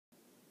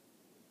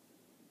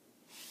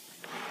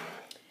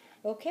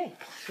Okay,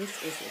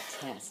 this is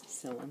a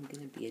test, so I'm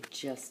going to be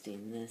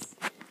adjusting this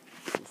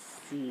to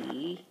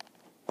see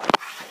how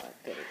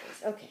good it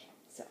is. Okay,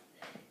 so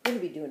I'm going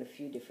to be doing a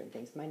few different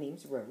things. My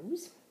name's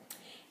Rose,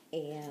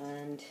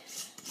 and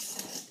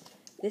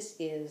this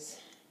is,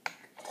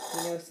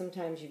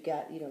 sometimes you've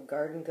got,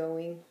 garden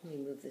going. Let me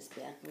move this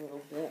back a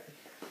little bit.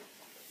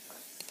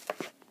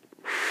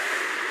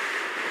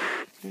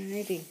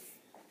 Alrighty.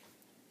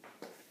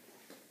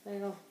 I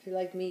don't know, if you're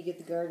like me, you get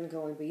the garden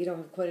going, but you don't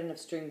have quite enough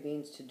string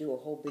beans to do a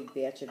whole big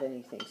batch of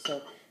anything.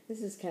 So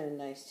this is kind of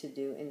nice to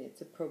do, and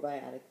it's a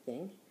probiotic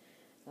thing.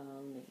 Let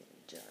me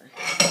get a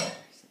jar.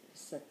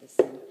 Set this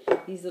in.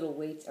 These little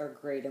weights are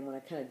great. I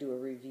want to kind of do a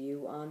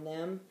review on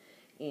them,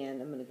 and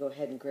I'm going to go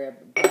ahead and grab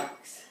the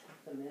box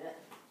in a minute.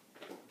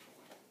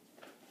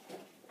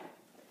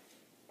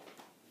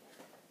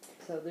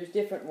 So there's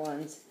different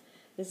ones.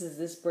 This is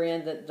this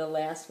brand. That the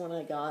last one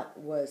I got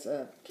was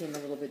came a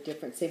little bit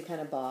different, same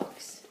kind of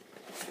box.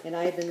 And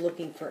I had been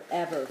looking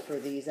forever for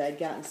these. I'd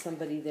gotten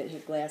somebody that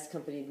had glass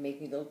company to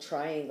make me little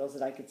triangles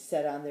that I could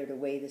set on there to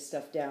weigh the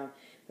stuff down.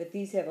 But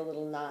these have a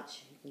little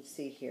notch, you can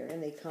see here,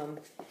 and they come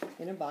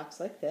in a box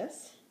like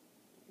this.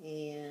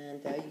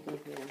 And you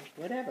can,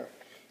 whatever.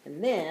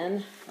 And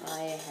then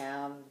I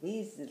have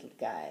these little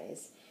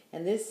guys.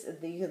 And this,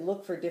 you can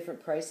look for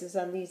different prices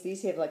on these.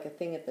 These have like a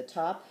thing at the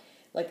top,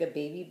 like a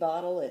baby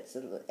bottle. It's a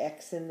little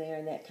X in there,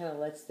 and that kind of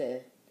lets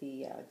the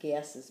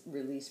gas is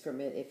released from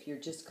it if you're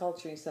just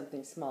culturing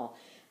something small.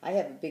 I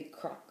have a big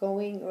crock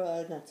going,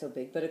 not so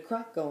big, but a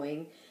crock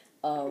going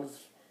of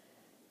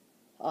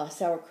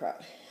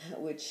sauerkraut,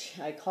 which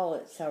I call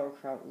it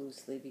sauerkraut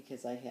loosely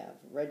because I have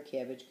red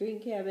cabbage,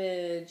 green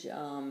cabbage,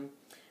 I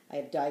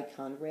have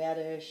daikon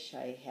radish,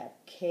 I have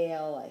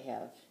kale, I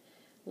have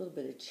a little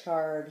bit of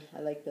chard. I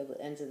like the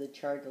ends of the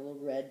chard, the little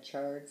red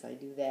chards. I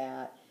do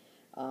that.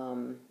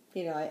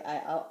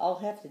 I'll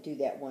have to do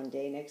that one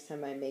day. Next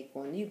time I make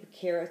one, you put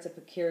carrots. I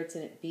put carrots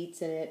in it,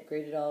 beets in it,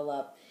 grate it all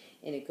up,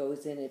 and it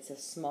goes in. It's a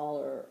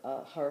smaller,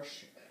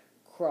 harsh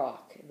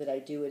crock that I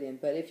do it in.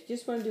 But if you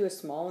just want to do a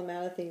small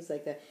amount of things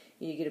like that,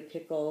 you get a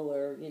pickle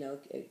or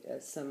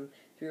some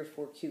 3 or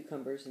 4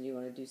 cucumbers, and you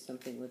want to do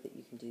something with it,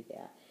 you can do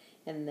that.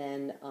 And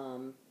then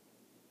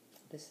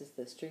this is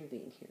the string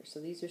bean here.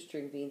 So these are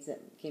string beans that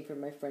came from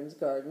my friend's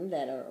garden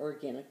that are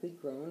organically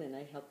grown, and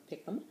I helped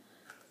pick them.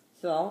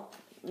 So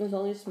it was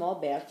only a small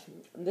batch.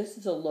 This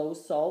is a low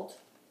salt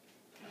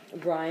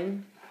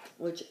brine,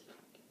 which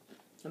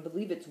I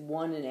believe it's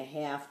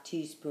 1.5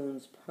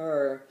 teaspoons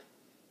per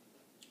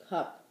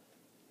cup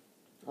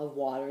of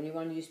water. And you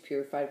want to use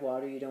purified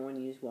water. You don't want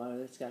to use water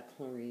that's got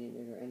chlorine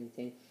in it or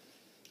anything.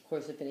 Of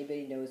course, if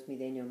anybody knows me,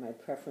 they know my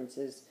preference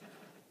is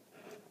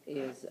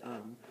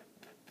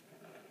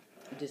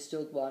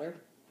distilled water.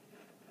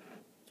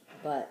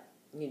 But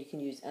you can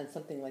use, on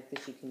something like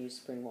this, you can use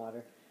spring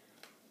water.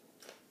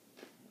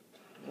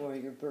 Or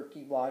your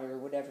Berkey water or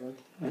whatever,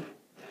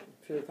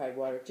 purified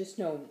water. Just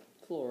no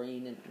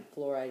chlorine and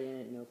fluoride in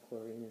it, no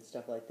chlorine and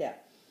stuff like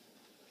that.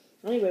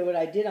 Anyway, what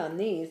I did on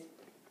these,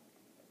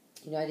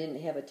 I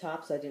didn't have a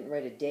top, so I didn't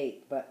write a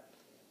date, but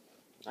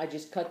I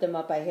just cut them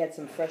up. I had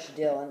some fresh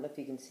dill. I don't know if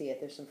you can see it.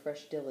 There's some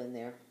fresh dill in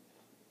there.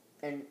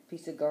 And a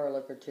piece of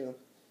garlic or two.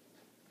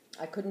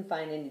 I couldn't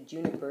find any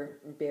juniper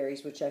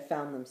berries, which I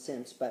found them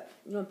since, but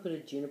I'm going to put a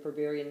juniper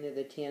berry in there.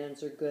 The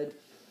tannins are good.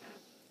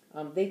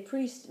 They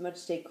pretty much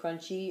stay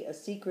crunchy. A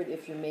secret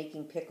if you're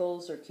making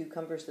pickles or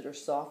cucumbers that are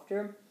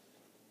softer,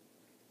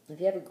 if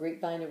you have a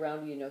grapevine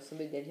around you,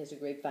 somebody that has a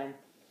grapevine,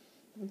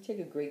 you take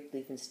a grape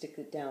leaf and stick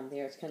it down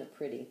there. It's kind of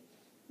pretty.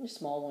 A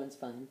small one's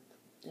fine.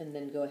 And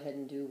then go ahead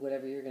and do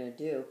whatever you're going to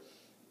do.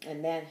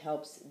 And that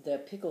helps the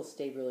pickles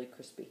stay really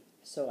crispy,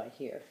 so I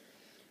hear.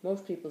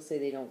 Most people say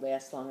they don't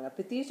last long enough,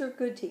 but these are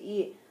good to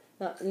eat.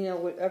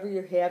 Whatever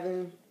you're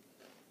having,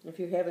 if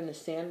you're having a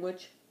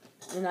sandwich.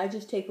 And I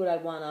just take what I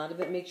want out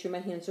of it, make sure my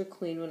hands are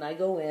clean when I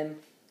go in.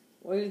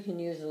 Or you can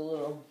use a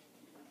little,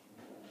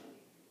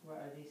 what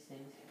are these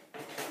things?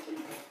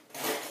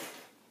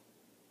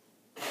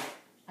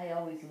 I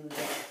always lose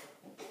it.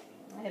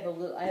 I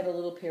have a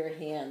little pair of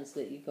hands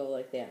that you go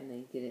like that and then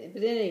you get it.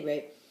 But at any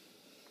rate,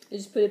 I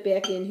just put it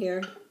back in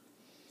here.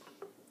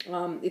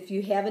 If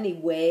you have any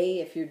whey,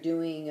 if you're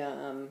doing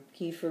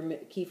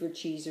kefir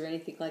cheese or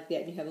anything like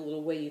that, and you have a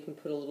little whey, you can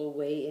put a little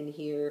whey in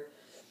here.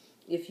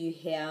 If you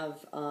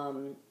have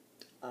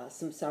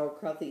some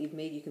sauerkraut that you've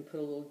made, you can put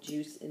a little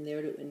juice in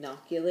there to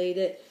inoculate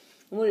it.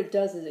 And what it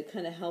does is it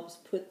kind of helps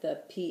put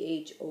the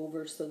pH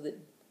over so that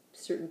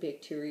certain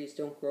bacteria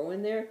don't grow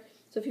in there.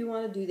 So if you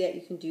want to do that,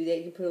 you can do that.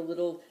 You can put a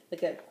little,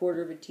 like a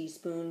 1/4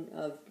 teaspoon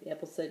of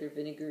apple cider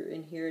vinegar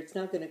in here. It's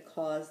not going to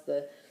cause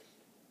it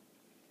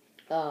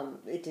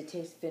to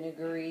taste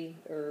vinegary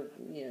or,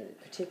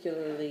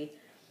 particularly.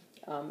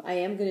 I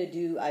am going to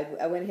do,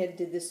 I went ahead and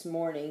did this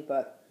morning,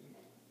 but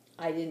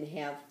I didn't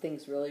have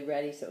things really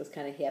ready, so it was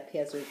kind of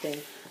haphazard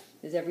thing.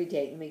 It's every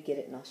day. Let me get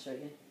it and I'll show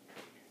you.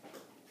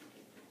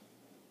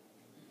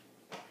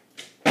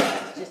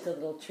 It's just a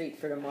little treat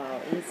for tomorrow.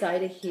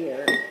 Inside of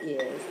here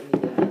is, let me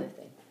do another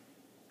thing.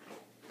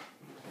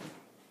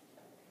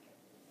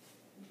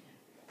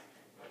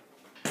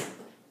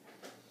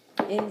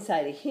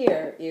 inside of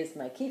here is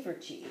my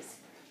kefir cheese.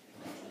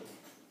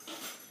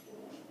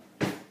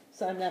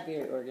 So I'm not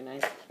very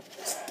organized,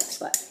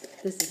 but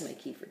this is my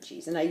kefir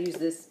cheese, and I use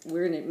this.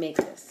 We're gonna make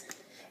this,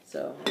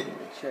 so I'm gonna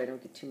make sure I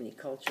don't get too many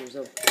cultures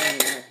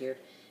hanging out here.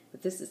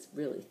 But this is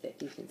really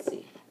thick. You can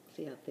see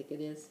how thick it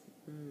is.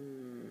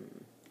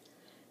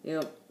 You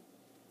know,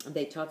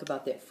 they talk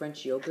about that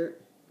French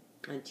yogurt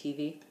on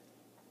TV,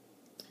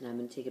 and I'm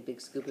gonna take a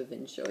big scoop of it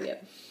and show you.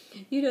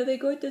 You know, they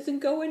go, it doesn't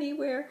go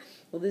anywhere.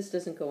 Well, this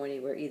doesn't go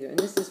anywhere either, and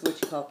this is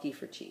what you call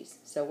kefir cheese.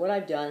 So what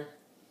I've done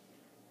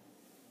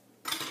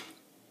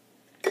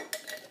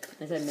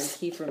is I made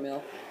kefir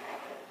milk,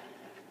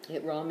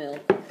 get raw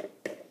milk,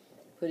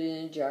 put it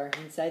in a jar.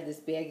 Inside this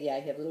baggie I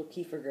have little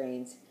kefir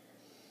grains,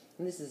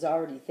 and this is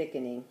already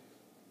thickening.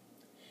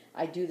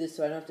 I do this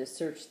so I don't have to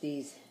search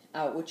these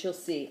out, which you'll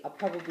see. I'll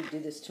probably do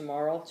this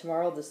tomorrow.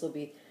 Tomorrow this will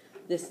be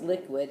this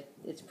liquid.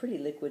 It's pretty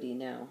liquidy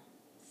now.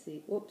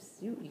 See, whoops,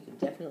 you can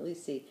definitely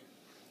see.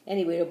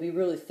 Anyway, it'll be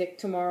really thick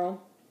tomorrow,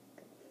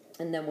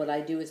 and then what I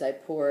do is I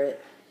pour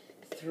it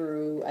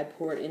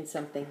in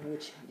something,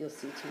 which you'll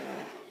see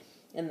tomorrow.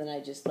 And then I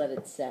just let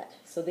it set.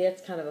 So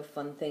that's kind of a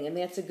fun thing. And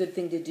that's a good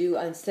thing to do.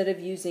 Instead of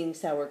using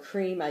sour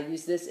cream, I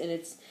use this. And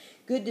it's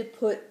good to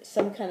put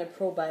some kind of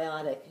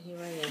probiotic, here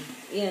I am,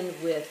 in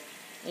with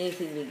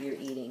anything that you're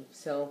eating.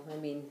 So, I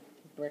mean,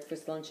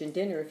 breakfast, lunch, and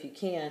dinner if you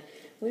can.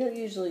 We don't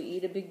usually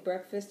eat a big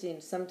breakfast. And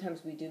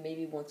sometimes we do,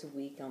 maybe once a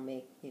week I'll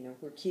make,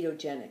 we're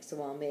ketogenic.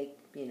 So I'll make,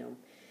 no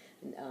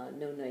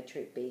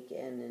nitrate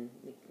bacon and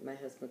make my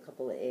husband a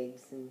couple of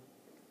eggs. And,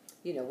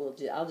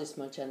 I'll just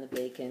munch on the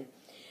bacon.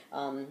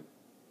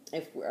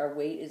 If our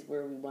weight is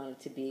where we want it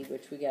to be,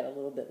 which we got a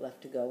little bit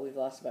left to go, we've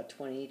lost about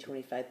 20,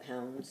 25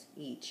 pounds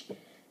each,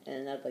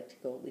 and I'd like to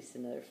go at least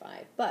another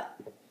 5. But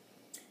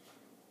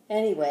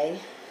anyway,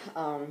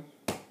 I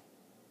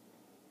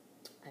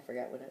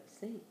forgot what I was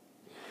saying.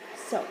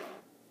 So,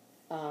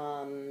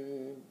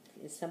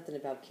 it's something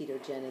about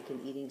ketogenic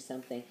and eating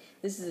something.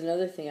 This is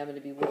another thing I'm going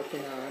to be working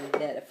on,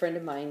 that a friend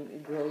of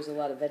mine grows a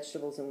lot of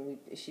vegetables, and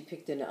she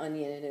picked an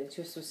onion, and it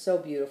just was so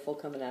beautiful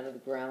coming out of the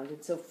ground.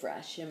 It's so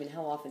fresh. I mean,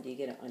 how often do you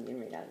get an onion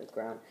right out of the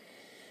ground?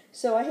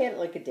 So I had it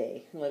like a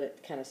day and let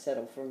it kind of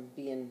settle from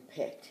being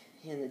picked,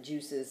 and the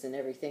juices and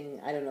everything.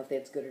 I don't know if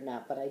that's good or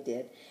not, but I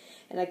did.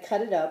 And I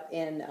cut it up,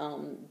 and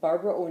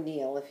Barbara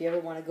O'Neill, if you ever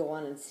want to go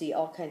on and see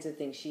all kinds of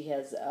things, she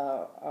has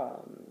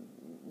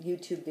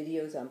YouTube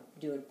videos on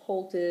doing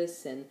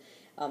poultice and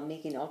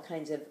making all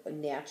kinds of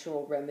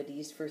natural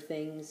remedies for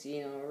things,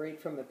 right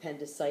from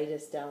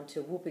appendicitis down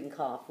to whooping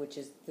cough,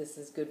 this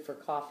is good for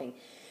coughing.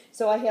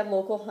 So I have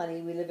local honey.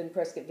 We live in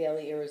Prescott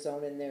Valley,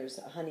 Arizona, and there's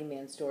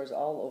Honeyman stores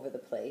all over the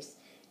place.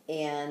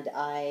 And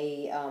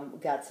I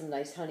got some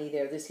nice honey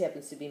there. This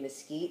happens to be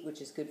mesquite,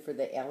 which is good for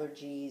the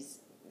allergies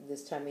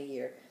this time of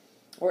year,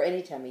 or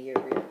any time of year,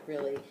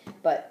 really.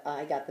 But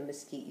I got the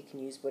mesquite. You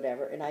can use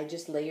whatever. And I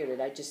just layered it.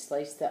 I just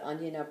sliced the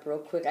onion up real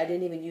quick. I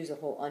didn't even use a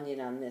whole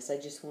onion on this. I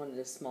just wanted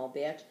a small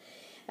batch.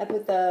 I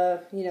put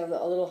a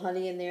little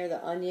honey in there,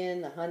 the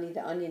onion, the honey,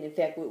 the onion. In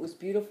fact, what was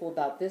beautiful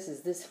about this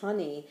is this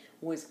honey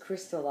was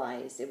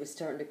crystallized. It was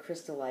starting to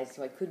crystallize,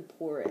 so I couldn't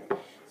pour it.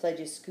 So I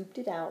just scooped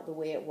it out the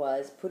way it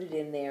was, put it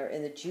in there,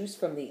 and the juice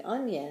from the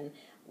onion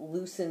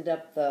loosened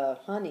up the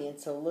honey, and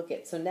so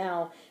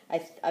now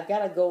I've got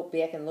to go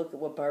back and look at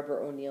what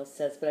Barbara O'Neill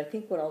says, but I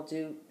think what I'll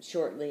do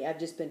shortly, I've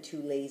just been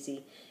too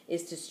lazy,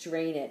 is to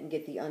strain it and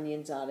get the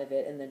onions out of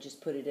it and then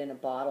just put it in a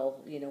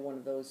bottle, one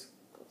of those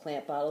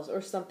plant bottles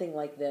or something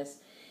like this.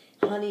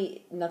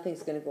 Honey,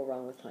 nothing's going to go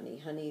wrong with honey.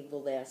 Honey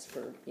will last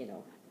for,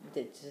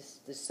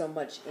 there's so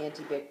much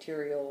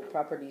antibacterial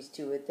properties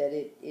to it that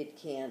it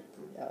can't,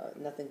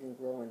 nothing can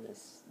grow in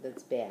this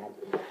that's bad.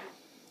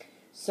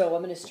 So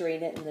I'm going to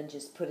strain it and then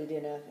just put it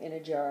in a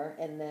jar,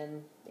 and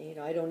then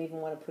I don't even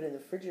want to put it in the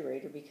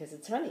refrigerator because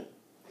it's honey.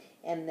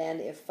 And then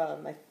if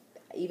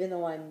even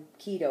though I'm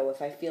keto,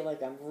 if I feel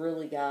like I've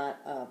really got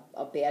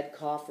a bad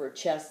cough or a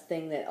chest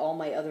thing that all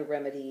my other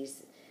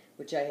remedies,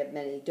 which I have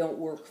many, don't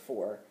work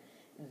for,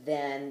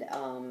 then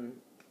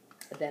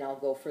I'll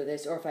go for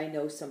this. Or if I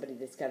know somebody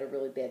that's got a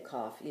really bad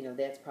cough,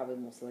 that's probably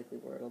most likely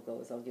where it'll go,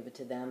 is I'll give it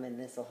to them, and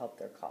this will help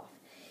their cough.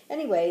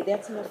 Anyway,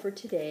 that's enough for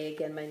today.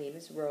 Again, my name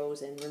is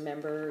Rose, and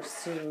remember,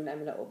 soon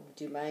I'm going to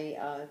do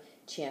my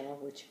channel,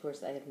 which, of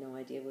course, I have no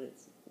idea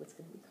what's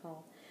going to be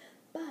called,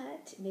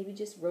 but maybe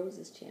just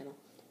Rose's channel.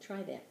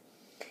 Try that.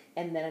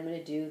 And then I'm going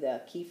to do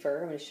the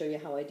kefir. I'm going to show you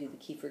how I do the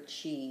kefir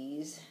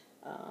cheese,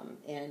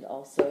 and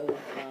also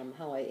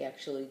how I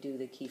actually do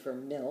the kefir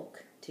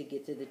milk to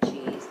get to the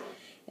cheese.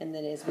 And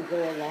then as we go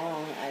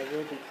along, I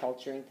will be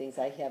culturing things.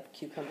 I have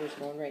cucumbers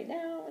going right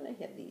now, and I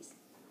have these.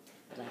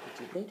 But I'll get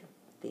to you later.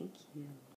 Thank you.